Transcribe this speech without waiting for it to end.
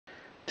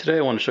Today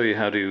I want to show you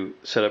how to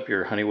set up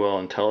your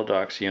Honeywell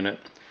IntelliDox unit.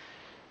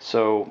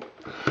 So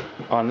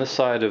on this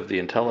side of the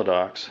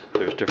IntelliDox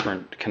there's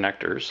different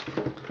connectors.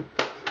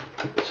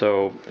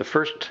 So the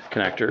first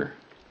connector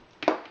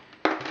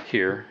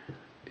here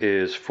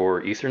is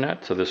for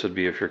Ethernet. So this would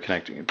be if you're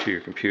connecting it to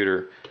your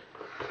computer.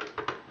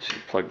 So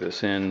you plug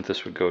this in,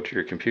 this would go to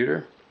your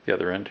computer, the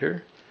other end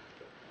here.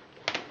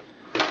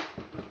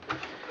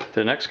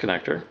 The next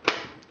connector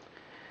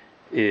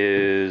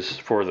is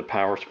for the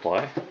power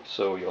supply.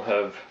 So you'll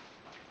have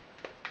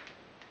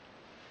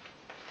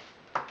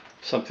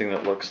something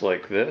that looks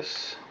like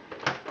this,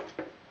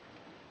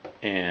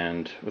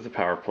 and with a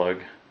power plug,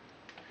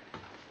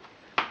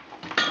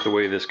 the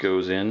way this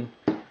goes in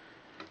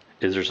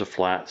is there's a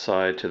flat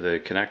side to the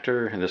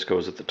connector and this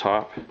goes at the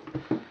top,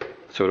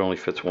 so it only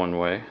fits one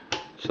way,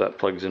 so that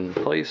plugs in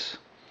place.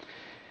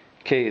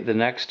 Okay, the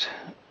next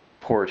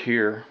port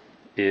here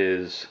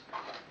is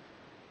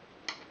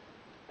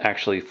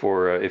actually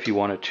for if you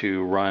wanted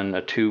to run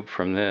a tube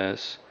from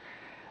this.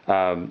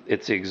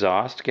 It's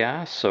exhaust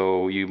gas,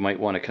 so you might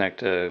want to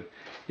connect you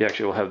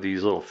actually will have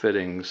these little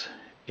fittings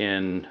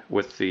in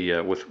with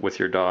the with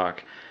your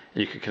dock,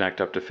 and you can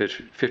connect up to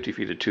 50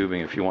 feet of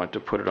tubing if you want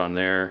to put it on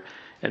there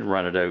and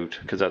run it out,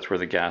 because that's where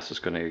the gas is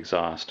going to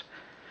exhaust.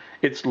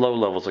 It's low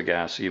levels of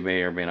gas, so you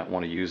may or may not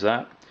want to use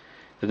that.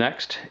 The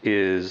next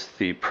is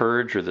the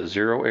purge or the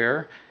zero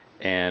air,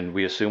 and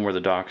we assume where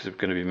the dock is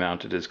going to be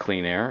mounted is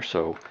clean air,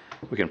 so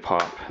we can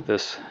pop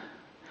this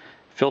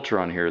filter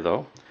on here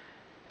though.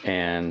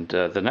 And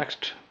the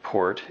next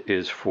port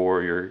is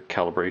for your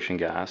calibration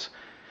gas.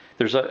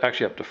 There's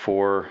actually up to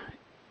 4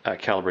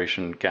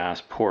 calibration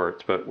gas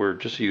ports, but we're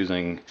just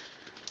using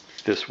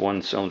this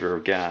one cylinder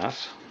of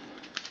gas.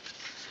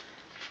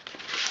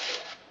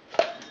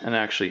 And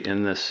actually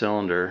in this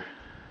cylinder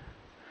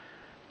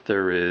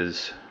there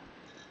is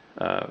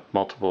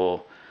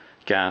multiple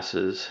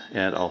gases,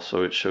 and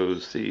also it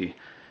shows the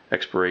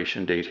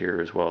expiration date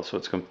here as well, so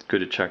it's good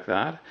to check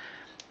that.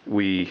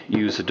 We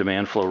use a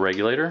demand flow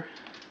regulator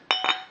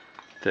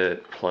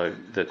that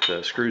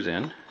screws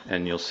in,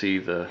 and you'll see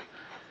the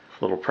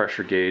little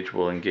pressure gauge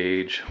will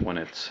engage when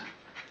it's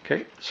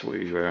okay.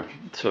 So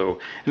so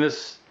in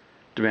this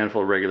demand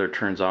flow regulator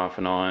turns off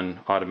and on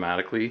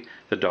automatically.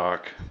 The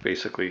dock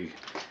basically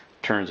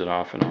turns it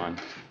off and on.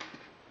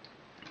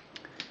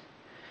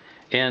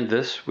 And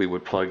this we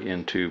would plug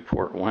into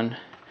port 1.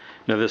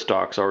 Now this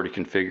dock's already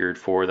configured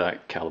for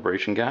that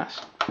calibration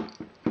gas.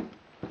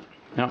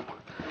 Now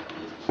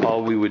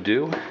all we would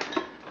do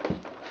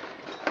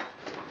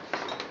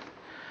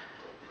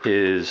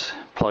is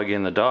plug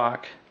in the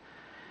dock,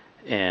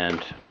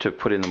 and to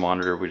put in the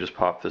monitor we just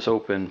pop this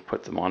open,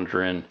 put the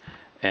monitor in,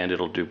 and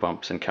it'll do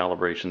bumps and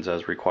calibrations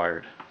as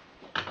required.